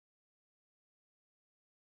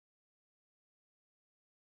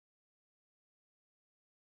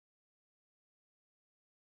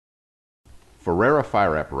Ferrara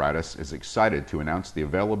Fire Apparatus is excited to announce the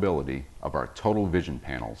availability of our Total Vision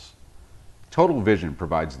panels. Total Vision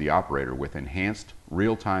provides the operator with enhanced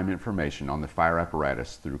real-time information on the fire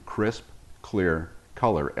apparatus through crisp, clear,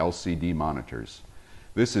 color LCD monitors.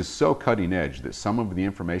 This is so cutting edge that some of the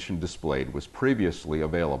information displayed was previously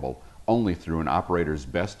available only through an operator's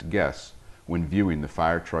best guess when viewing the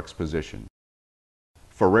fire truck's position.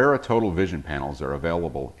 Ferrara Total Vision panels are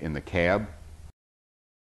available in the cab,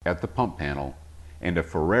 at the pump panel, and a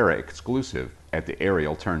Ferrara exclusive at the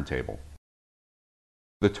aerial turntable.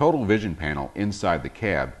 The Total Vision panel inside the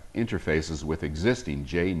cab interfaces with existing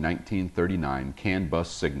J1939 CAN bus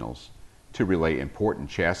signals to relay important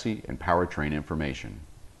chassis and powertrain information: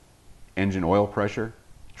 engine oil pressure,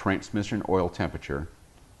 transmission oil temperature,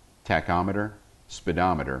 tachometer,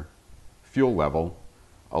 speedometer, fuel level,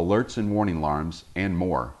 alerts and warning alarms, and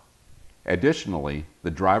more. Additionally,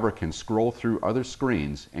 the driver can scroll through other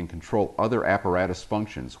screens and control other apparatus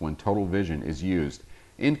functions when Total Vision is used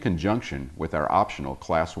in conjunction with our optional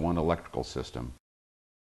Class 1 electrical system.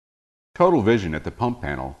 Total Vision at the pump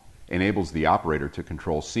panel enables the operator to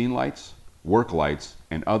control scene lights, work lights,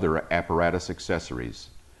 and other apparatus accessories.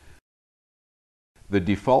 The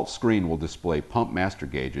default screen will display pump master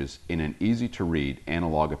gauges in an easy-to-read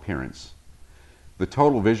analog appearance. The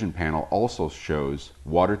Total Vision panel also shows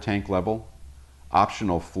water tank level,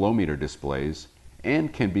 optional flow meter displays,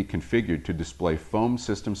 and can be configured to display foam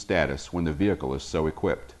system status when the vehicle is so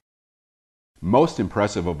equipped. Most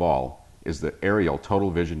impressive of all is the aerial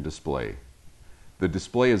Total Vision display. The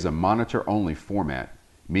display is a monitor-only format,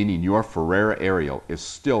 meaning your Ferrara aerial is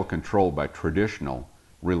still controlled by traditional,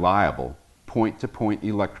 reliable, point-to-point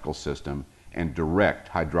electrical system and direct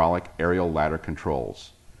hydraulic aerial ladder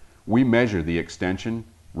controls. We measure the extension,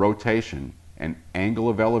 rotation, and angle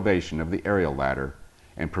of elevation of the aerial ladder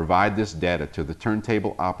and provide this data to the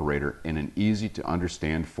turntable operator in an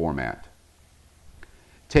easy-to-understand format.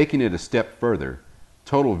 Taking it a step further,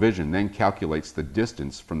 Total Vision then calculates the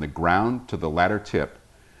distance from the ground to the ladder tip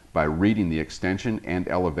by reading the extension and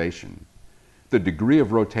elevation. The degree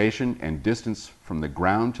of rotation and distance from the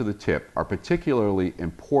ground to the tip are particularly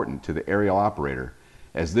important to the aerial operator,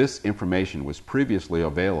 as this information was previously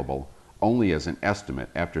available only as an estimate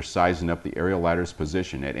after sizing up the aerial ladder's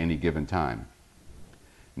position at any given time.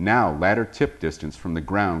 Now, ladder tip distance from the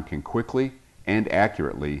ground can quickly and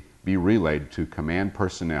accurately be relayed to command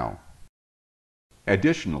personnel.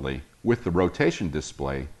 Additionally, with the rotation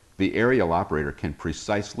display, the aerial operator can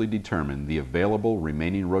precisely determine the available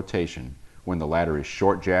remaining rotation when the ladder is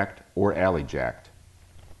short-jacked or alley-jacked.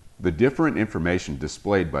 The different information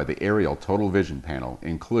displayed by the aerial Total Vision panel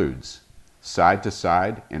includes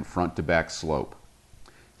side-to-side and front-to-back slope,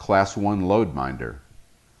 Class 1 load minder,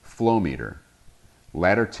 flow meter,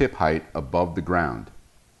 ladder tip height above the ground,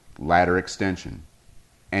 ladder extension,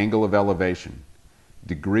 angle of elevation,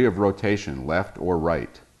 degree of rotation left or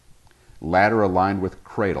right, ladder aligned with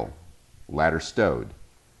cradle, ladder stowed,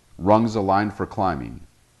 rungs aligned for climbing,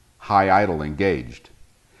 high idle engaged,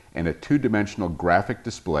 and a two-dimensional graphic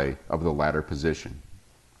display of the ladder position.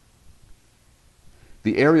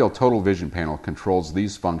 The aerial Total Vision panel controls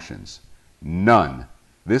these functions. None.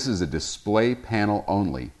 This is a display panel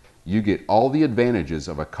only. You get all the advantages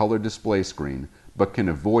of a color display screen, but can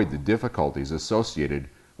avoid the difficulties associated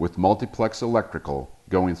with multiplex electrical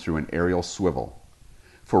going through an aerial swivel.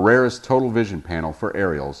 Ferrara's Total Vision panel for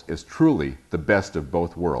aerials is truly the best of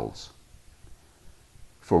both worlds.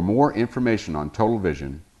 For more information on Total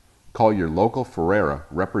Vision, call your local Ferrara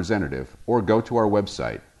representative or go to our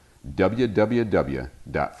website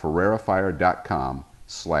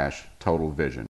www.ferrarafire.com/totalvision.